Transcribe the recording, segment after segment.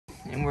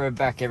And we're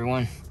back,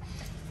 everyone.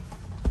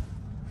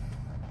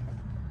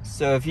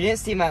 So if you didn't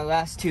see my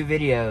last two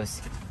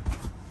videos,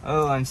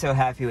 oh, I'm so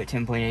happy with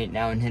 10.8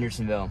 now in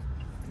Hendersonville.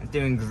 It's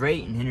doing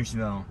great in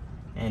Hendersonville.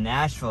 In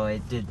Asheville,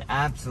 it did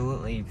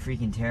absolutely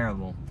freaking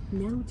terrible.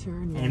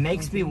 And it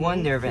makes me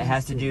wonder if it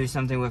has to do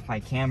something with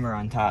my camera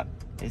on top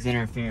is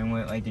interfering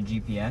with like the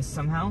GPS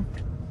somehow.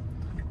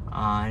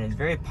 And it's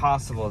very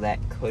possible that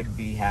could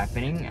be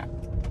happening.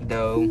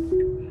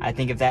 Though, I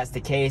think if that's the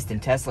case, then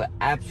Tesla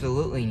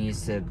absolutely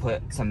needs to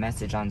put some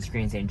message on the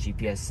screen saying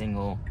GPS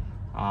signal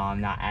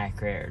not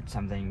accurate or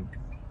something,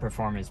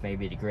 performance may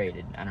be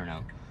degraded. I don't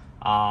know.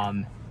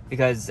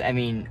 Because, I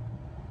mean,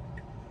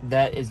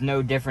 that is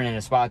no different in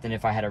a spot than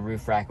if I had a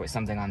roof rack with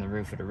something on the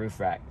roof of the roof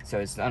rack. So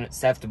it's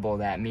unacceptable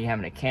that me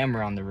having a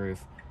camera on the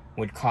roof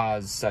would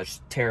cause such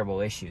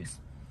terrible issues.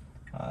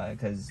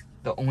 Because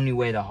the only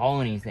way to haul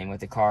anything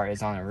with the car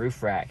is on a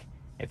roof rack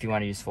if you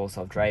want to use full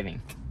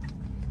self-driving.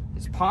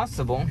 It's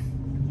possible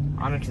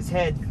Onyx's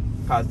head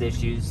caused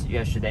issues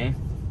yesterday.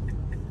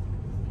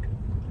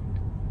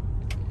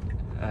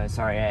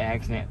 Sorry,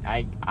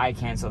 I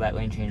canceled that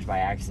lane change by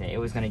accident. It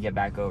was going to get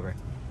back over.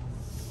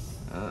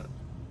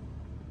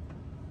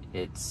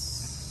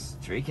 It's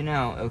streaking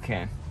out.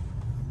 Okay.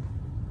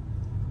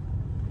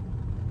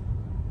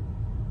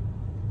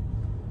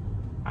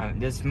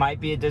 This might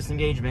be a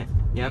disengagement.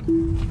 Yep.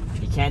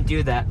 You can't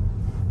do that.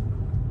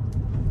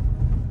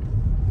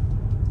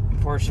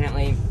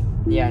 Unfortunately,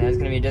 yeah, that's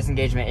going to be a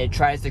disengagement. It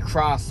tries to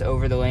cross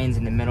over the lanes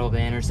in the middle of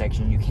the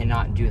intersection. You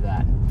cannot do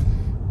that.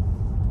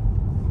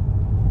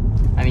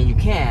 I mean, you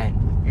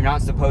can. You're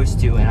not supposed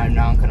to, and I'm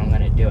not going to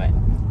let it do it.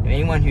 If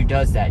anyone who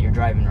does that, you're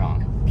driving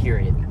wrong.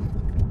 Period.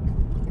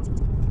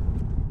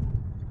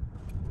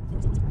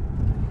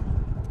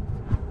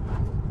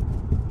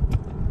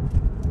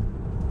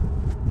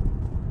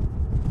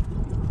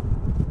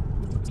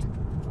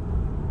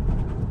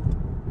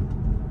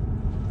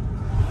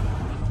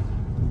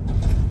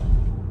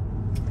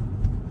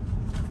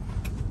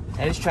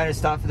 I was trying to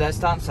stop for that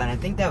stop sign. I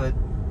think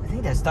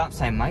that stop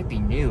sign might be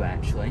new,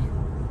 actually.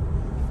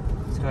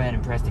 Let's go ahead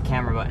and press the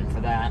camera button for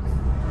that.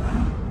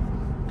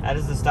 That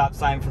is the stop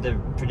sign for the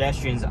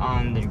pedestrians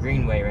on the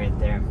greenway right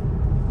there.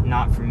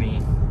 Not for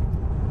me.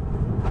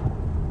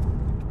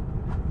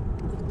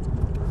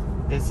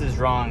 This is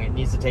wrong. It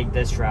needs to take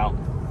this route.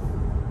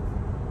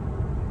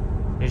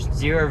 There's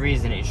zero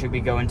reason it should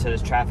be going to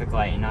this traffic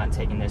light and not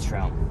taking this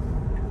route.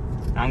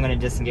 I'm going to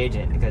disengage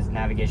it because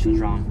navigation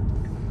is wrong.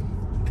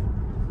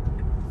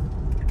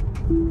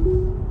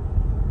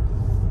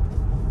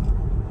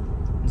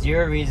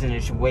 Zero reason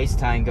it should waste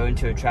time going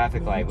to a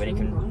traffic light when it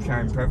can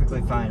turn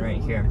perfectly fine right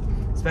here.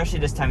 Especially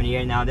this time of the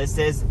year. Now, this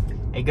is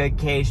a good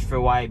case for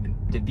why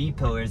the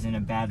B-pillar is in a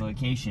bad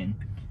location.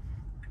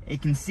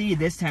 It can see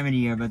this time of the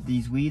year, but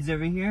these weeds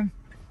over here,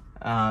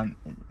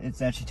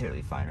 it's actually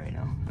totally fine right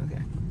now.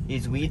 Okay.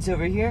 These weeds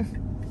over here,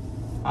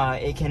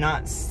 it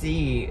cannot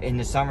see in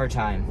the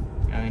summertime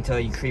until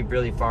you creep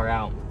really far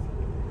out.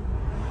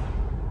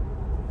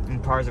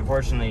 And cars,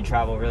 unfortunately,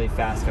 travel really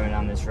fast going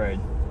down this road.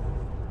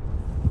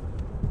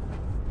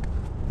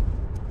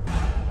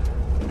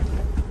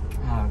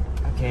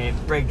 Okay, it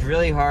braked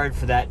really hard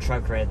for that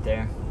truck right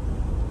there.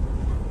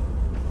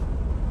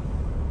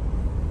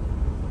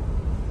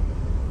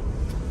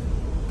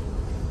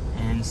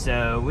 And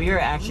so we are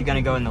actually going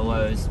to go in the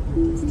lows.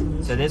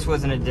 So this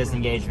wasn't a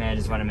disengagement. I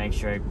just want to make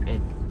sure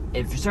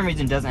it for some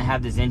reason doesn't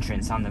have this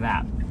entrance on the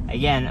map.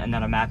 Again,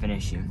 another mapping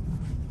issue.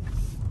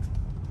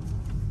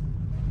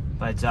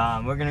 But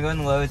we're going to go in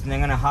the lows and then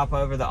going to hop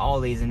over the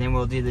Ollies and then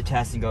we'll do the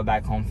test and go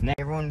back home from there.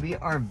 Hey everyone, we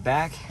are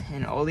back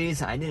in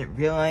Ollies. I didn't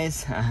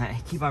realize,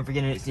 I keep on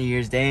forgetting it's New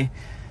Year's Day,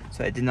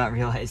 so I did not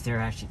realize they're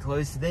actually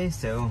closed today,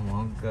 so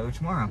we'll go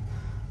tomorrow.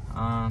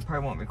 Probably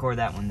won't record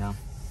that one though.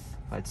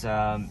 But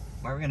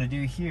what we're going to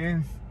do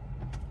here,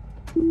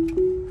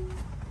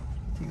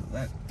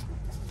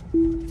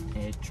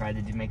 it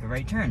tried to make a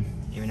right turn,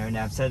 even though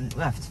Nav said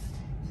left. So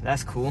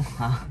that's cool.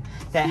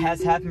 That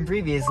has happened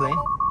previously.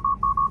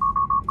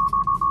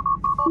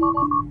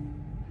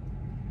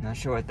 Not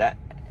sure what that.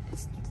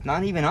 It's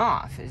not even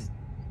off.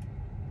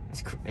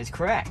 It's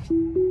correct.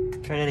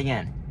 Try that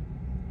again.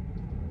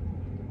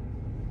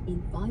 In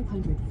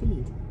 500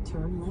 feet,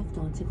 turn left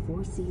onto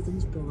Four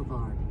Seasons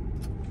Boulevard.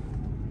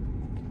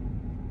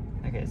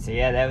 Okay, so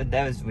yeah,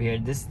 that was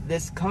weird.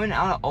 This coming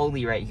out of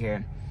Ollie right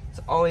here,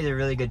 it's always a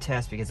really good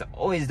test because it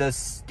always does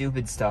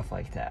stupid stuff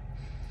like that.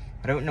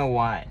 I don't know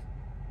why.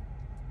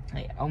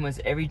 Like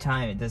almost every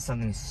time it does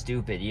something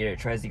stupid. Either it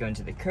tries to go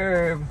into the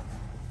curb,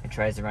 it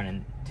tries to run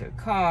into a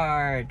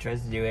car, it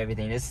tries to do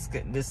everything. This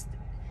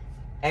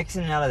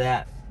Xing out of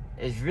that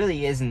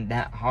really isn't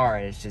that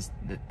hard. It's just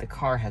that the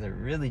car has a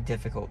really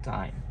difficult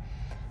time.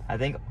 I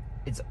think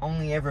it's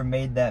only ever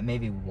made that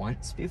maybe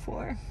once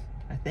before.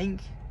 I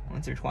think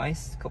once or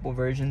twice, a couple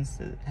versions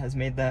that has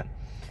made that.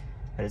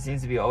 But it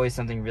seems to be always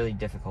something really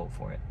difficult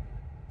for it.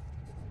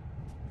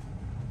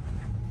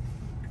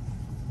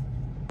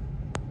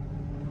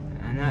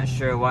 I'm not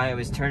sure why it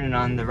was turning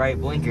on the right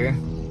blinker.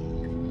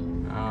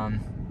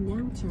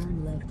 Now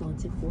turn left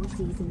onto Four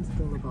Seasons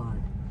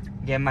Boulevard.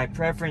 Again, my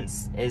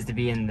preference is to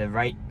be in the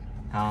right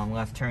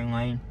left turn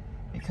lane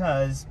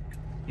because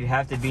you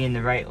have to be in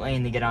the right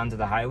lane to get onto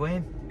the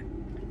highway.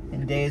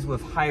 In days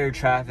with higher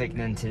traffic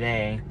than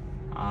today,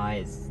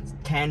 it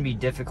can be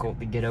difficult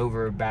to get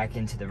over back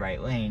into the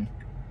right lane.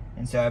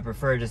 And so I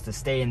prefer just to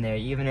stay in there.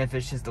 Even if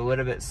it's just a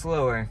little bit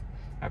slower,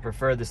 I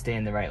prefer to stay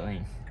in the right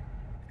lane.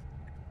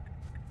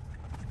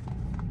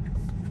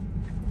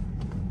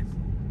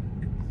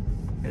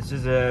 This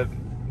is a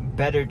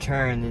better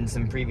turn than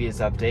some previous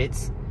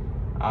updates.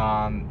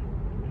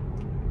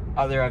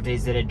 Other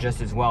updates did it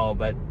just as well,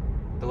 but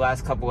the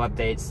last couple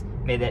updates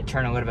made that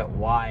turn a little bit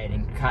wide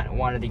and kind of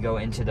wanted to go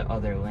into the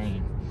other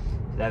lane.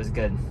 So that was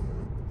good.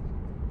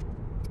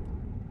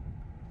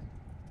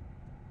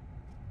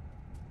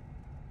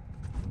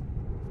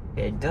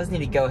 Okay, it does need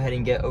to go ahead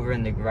and get over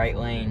in the right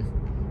lane.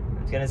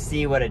 I'm gonna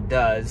see what it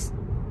does,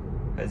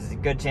 because there's a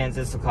good chance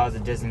this will cause a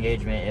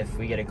disengagement if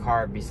we get a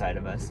car beside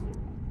of us.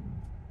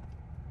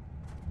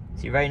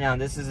 See, right now,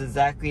 this is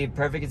exactly a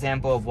perfect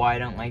example of why I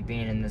don't like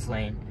being in this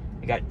lane.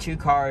 We got 2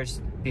 cars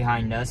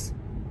behind us.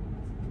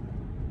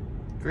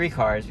 3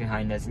 cars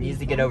behind us. It needs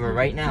to get over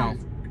right now.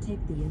 Take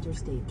the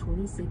Interstate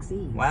 26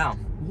 East. Wow.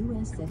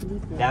 US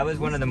 74. That was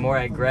one of the more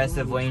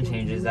aggressive lane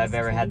changes I've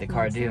ever had the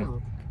car do.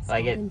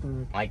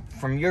 Like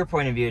from your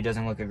point of view, it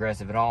doesn't look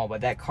aggressive at all, but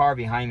that car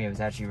behind me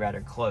was actually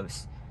rather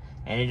close.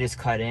 And it just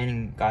cut in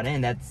and got in.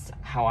 That's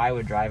how I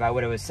would drive. I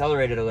would have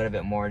accelerated a little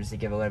bit more just to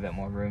give a little bit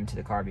more room to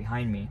the car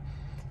behind me.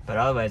 But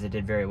otherwise, it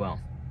did very well.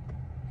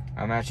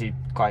 I'm actually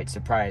quite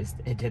surprised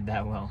it did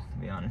that well, to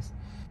be honest.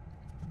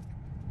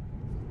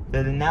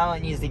 So then now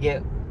it needs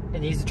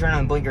to turn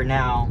on the blinker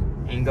now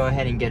and go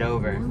ahead and get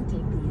over. Now take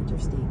the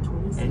Interstate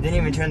 26 And it didn't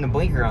even turn the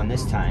blinker on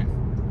this time.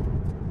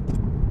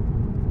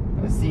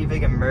 Let's see if it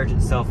can merge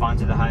itself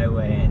onto the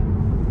highway.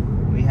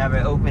 And we have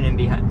it open and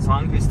behind. As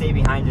long as we stay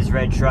behind this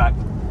red truck.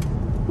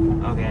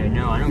 Okay,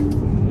 no, I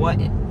don't. What?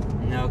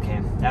 No,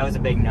 okay, that was a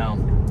big no.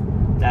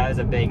 That was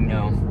a big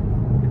no.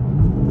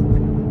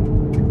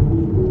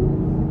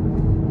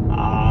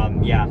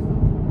 Yeah.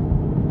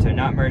 So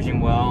not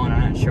merging well, and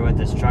I'm not sure what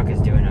this truck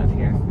is doing up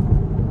here.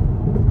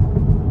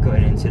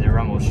 Going into the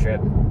rumble strip.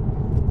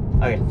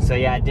 Okay, so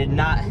yeah, I did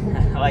not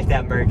like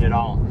that merge at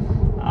all.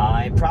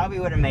 I probably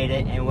would have made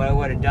it, and what I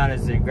would have done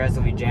is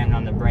aggressively jammed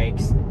on the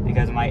brakes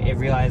because I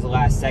realized the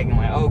last second,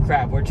 like, oh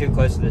crap, we're too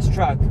close to this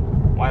truck.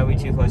 Why are we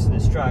too close to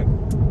this truck?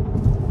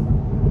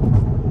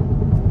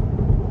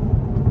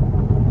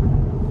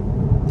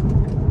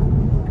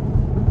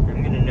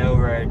 I'm gonna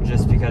maneuver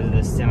just because of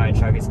this semi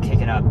truck is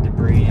kicking up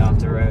debris off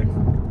the road.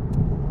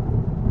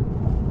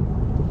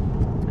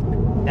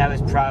 That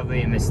was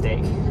probably a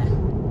mistake.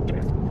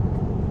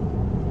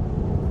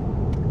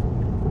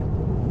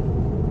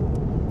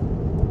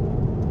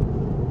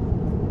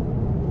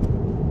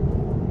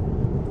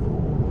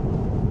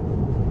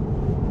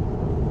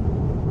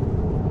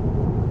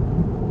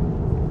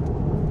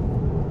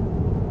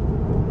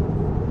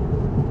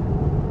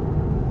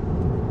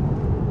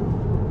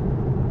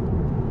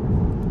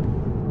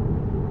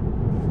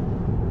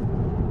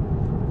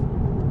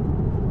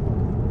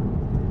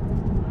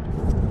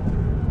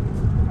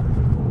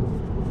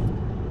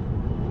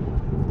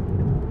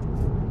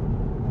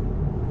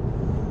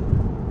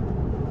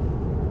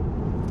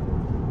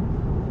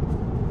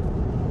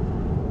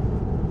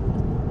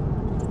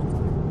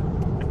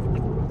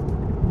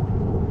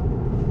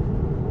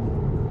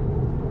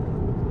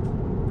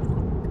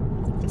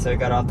 So I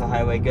got off the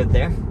highway good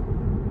there.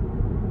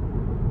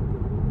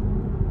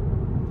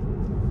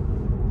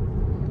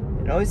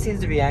 It always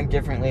seems to react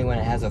differently when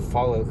it has a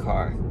follow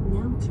car.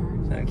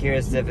 So I'm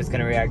curious if it's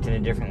going to react any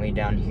differently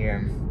down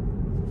here.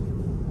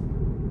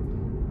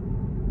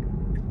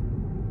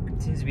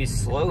 It seems to be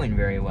slowing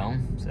very well,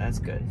 so that's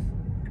good.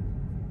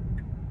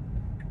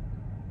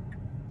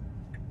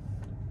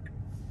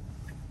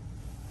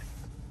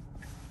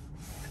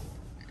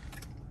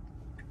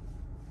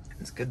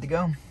 It's good to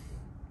go.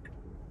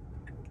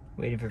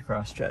 Waiting for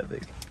cross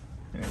traffic.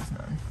 There's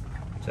none.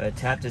 So I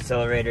tapped the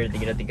accelerator to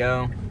get it to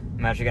go.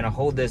 I'm actually going to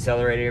hold the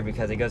accelerator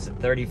because it goes to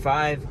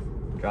 35,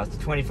 drops to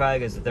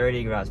 25, goes to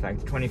 30, drops back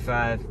to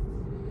 25.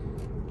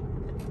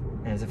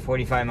 And it's a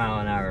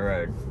 45-mile-an-hour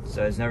road. So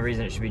there's no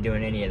reason it should be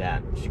doing any of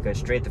that. It should go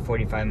straight to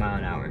 45 mile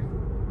an hour.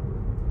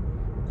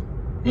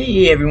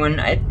 Hey everyone,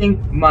 I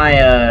think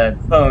my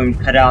phone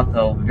cut out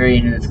the very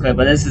end of this clip,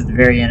 but this is the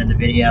very end of the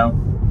video.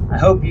 I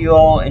hope you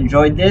all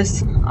enjoyed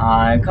this.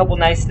 A couple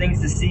nice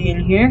things to see in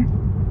here.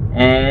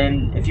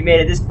 And if you made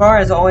it this far,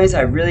 as always,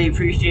 I really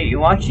appreciate you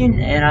watching,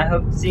 and I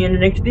hope to see you in the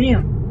next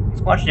video. Thanks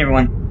for watching,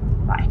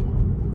 everyone. Bye.